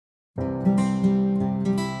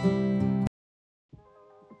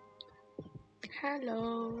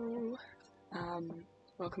Hello,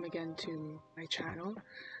 welcome again to my channel.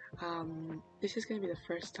 This is gonna be the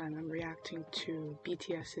first time I'm reacting to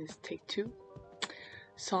BTS's Take Two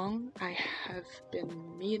song. I have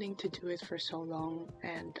been meaning to do it for so long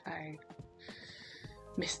and I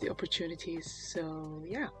missed the opportunities, so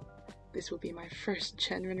yeah, this will be my first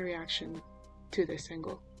genuine reaction to this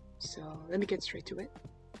single. So let me get straight to it.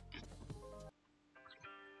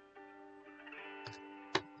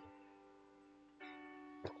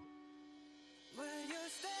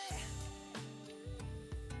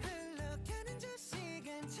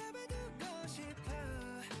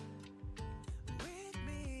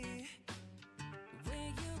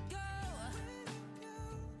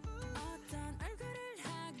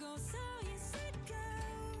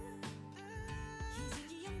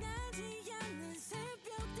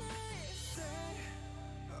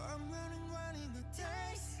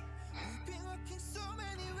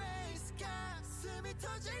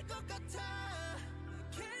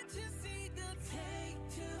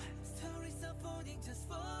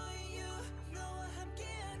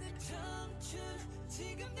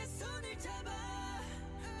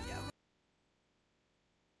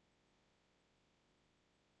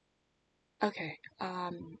 Okay,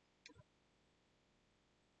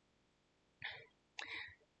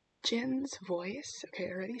 Jin's voice, okay,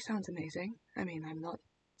 it already sounds amazing. I mean, I'm not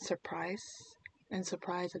surprised and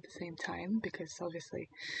surprised at the same time because obviously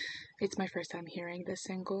it's my first time hearing this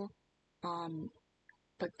single.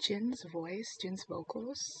 But Jin's voice, Jin's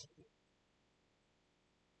vocals,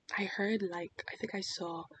 I heard, like, I think I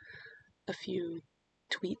saw a few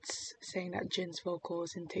tweets saying that Jin's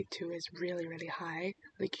vocals in Take Two is really, really high.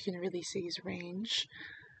 Like, you can really see his range.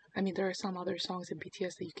 I mean, there are some other songs in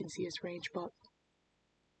BTS that you can see his range, but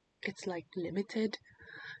it's like limited.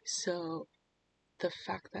 So the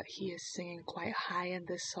fact that he is singing quite high in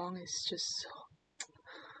this song is just so,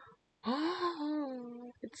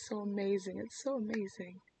 it's so amazing. It's so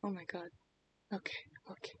amazing. Oh my god. Okay,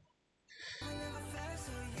 okay.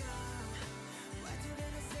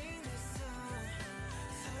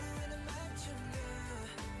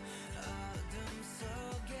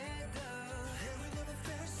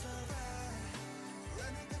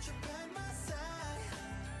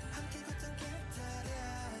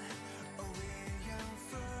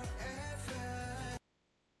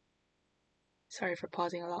 Sorry for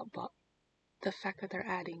pausing a lot, but the fact that they're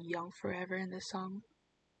adding Young Forever in this song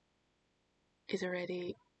is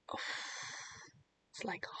already, it's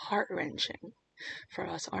like heart-wrenching for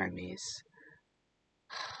us ARMYs.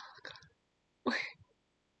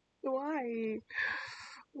 Why?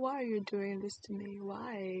 Why are you doing this to me?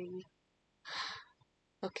 Why?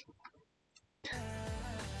 Okay.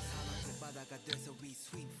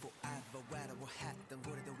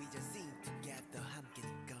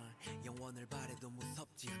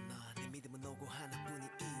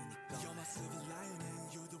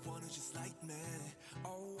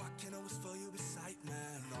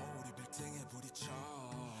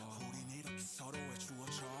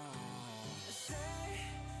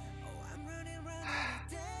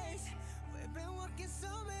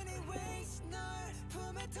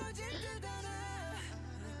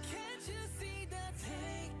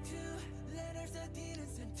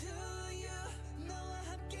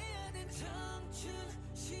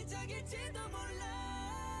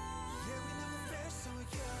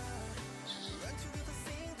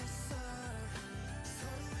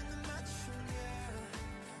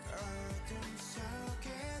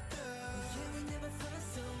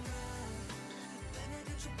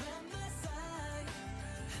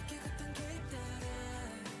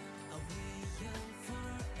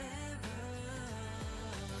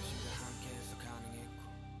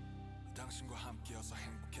 당신과 함께여서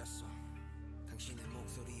행복했어. 당신의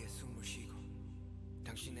목소리에 숨을 쉬고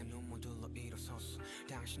당신의 눈물들로 일어섰어.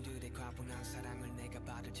 당신들의 과분한 사랑을 내가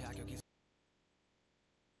받을 자격이.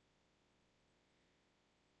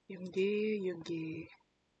 Yoongi, Yoongi,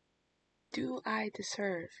 do I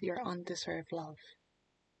deserve your undeserved love?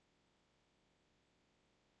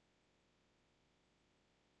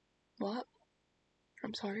 What?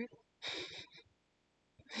 I'm sorry.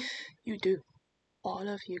 You do. All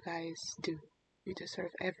of you guys do. You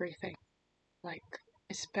deserve everything. Like,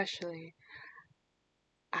 especially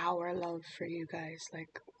our love for you guys.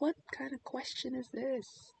 Like, what kind of question is this?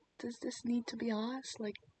 Does this need to be asked?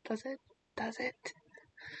 Like, does it? Does it?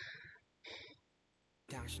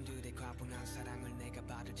 당신들의 과분한 사랑을 내가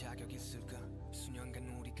받을 자격 있을까? 수년간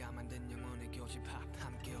우리가 만든 영원의 교집합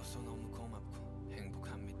함께여서 너무 고맙고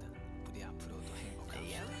행복합니다. 부디 앞으로도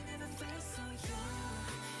행복합시다.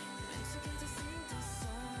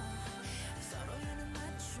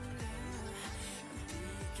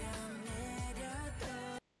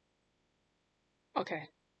 Okay,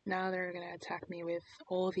 now they're gonna attack me with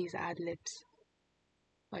all these ad-libs.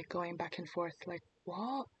 Like going back and forth, like,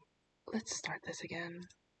 what? Let's start this again.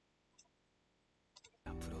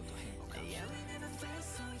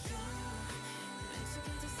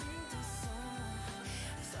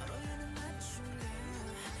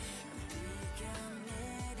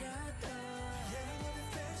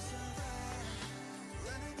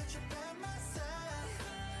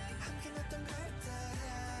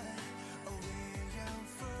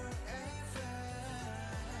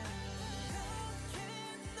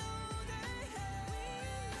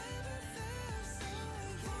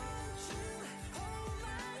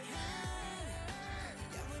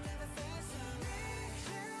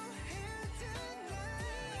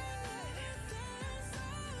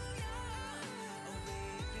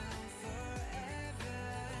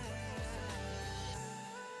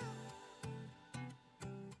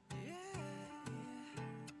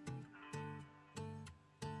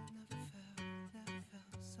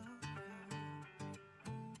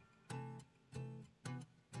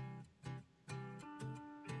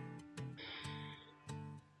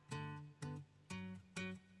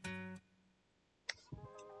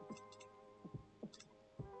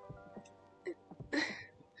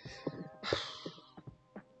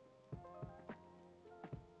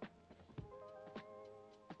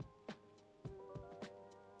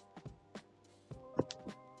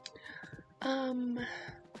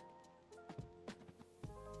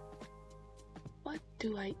 What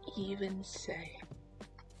do I even say?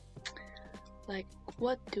 Like,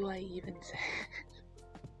 what do I even say?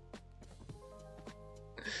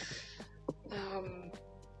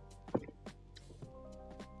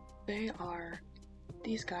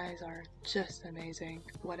 These guys are just amazing.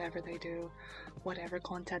 Whatever they do, whatever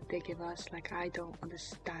content they give us, like, I don't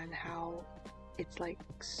understand how it's like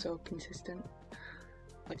so consistent.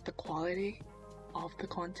 Like, the quality of the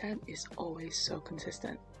content is always so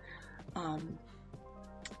consistent.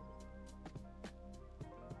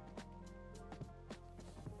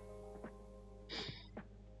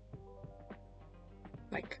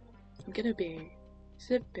 Like, I'm gonna be,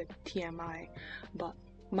 it's a bit TMI, but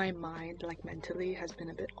my mind, like, mentally has been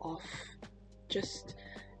a bit off just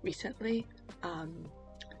recently.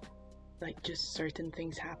 Like, just certain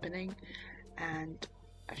things happening, and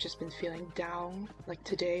I've just been feeling down. Like,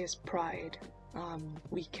 today is Pride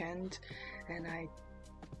weekend, and I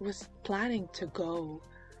was planning to go,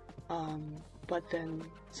 but then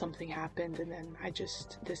something happened, and then I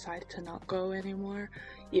just decided to not go anymore,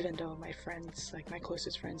 even though my friends, like my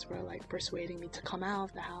closest friends, were like persuading me to come out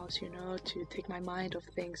of the house, you know, to take my mind off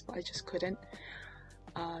things, but I just couldn't,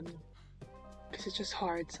 because it's just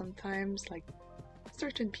hard sometimes. Like,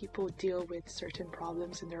 certain people deal with certain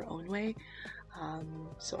problems in their own way,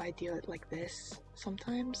 so I deal it like this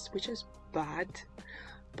sometimes, which is bad,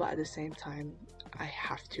 but at the same time, I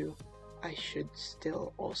should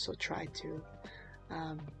still also try to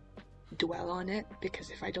dwell on it, because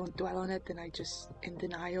if I don't dwell on it, then I just in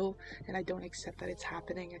denial and I don't accept that it's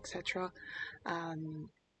happening, etc.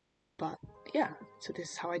 But yeah, so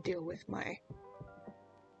this is how I deal with my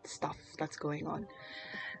stuff that's going on.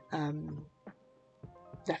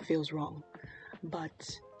 That feels wrong,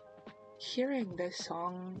 but hearing this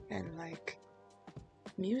song, and like,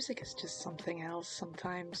 music is just something else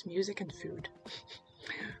sometimes. Music and food.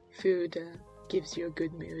 Food gives you a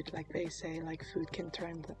good mood, like they say. Like, food can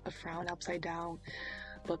turn a frown upside down,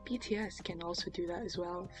 but BTS can also do that as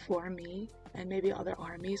well, for me, and maybe other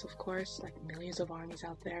armies, of course, like millions of armies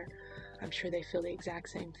out there. I'm sure they feel the exact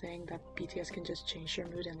same thing, that BTS can just change your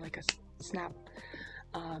mood in like a snap.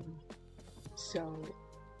 So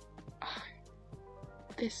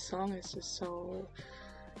this song is just so,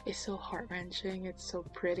 it's so heart-wrenching, it's so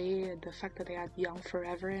pretty, and the fact that they had Young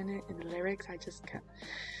Forever in it, in the lyrics, I just can't.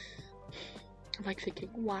 I'm like thinking,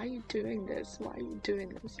 why are you doing this? Why are you doing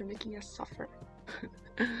this? You're making us suffer.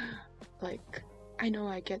 Like, I know,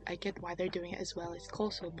 I get why they're doing it as well. It's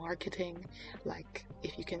also marketing. Like,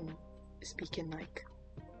 if you can speak in like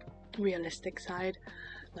realistic side,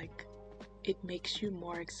 like, it makes you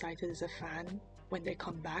more excited as a fan when they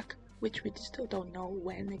come back, which we still don't know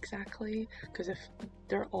when exactly, because if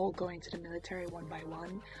they're all going to the military one by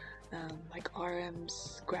one, like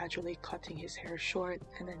RM's gradually cutting his hair short,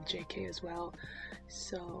 and then JK as well.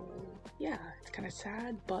 So yeah, it's kind of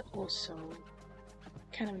sad, but also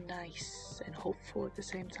kind of nice and hopeful at the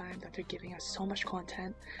same time that they're giving us so much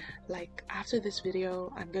content. Like, after this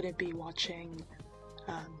video, I'm gonna be watching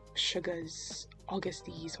Suga's,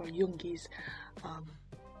 Augusti's, or Yoongi's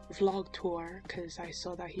vlog tour, because I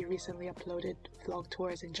saw that he recently uploaded vlog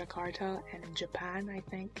tours in Jakarta and in Japan, I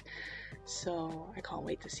think. So I can't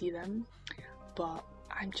wait to see them. but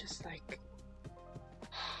I'm just like,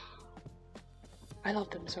 I love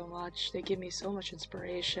them so much. They give me so much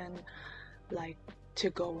inspiration, like, to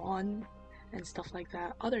go on and stuff like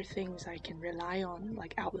that. Other things I can rely on,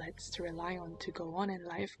 like outlets to rely on to go on in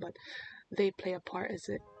life, but they play a part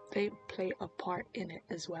in it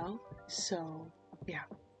as well. So yeah,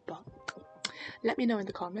 but let me know in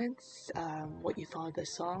the comments what you thought of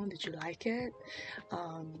this song. Did you like it?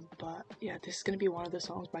 But yeah, this is gonna be one of the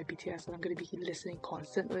songs by BTS that I'm gonna be listening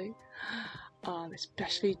constantly,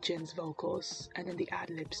 especially Jin's vocals, and then the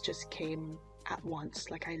ad-libs just came at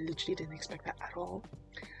once. Like, I literally didn't expect that at all,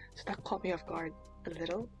 so that caught me off guard a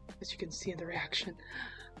little, as you can see in the reaction.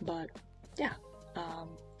 But yeah,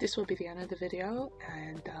 this will be the end of the video,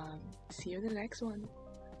 and see you in the next one.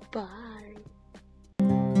 Bye.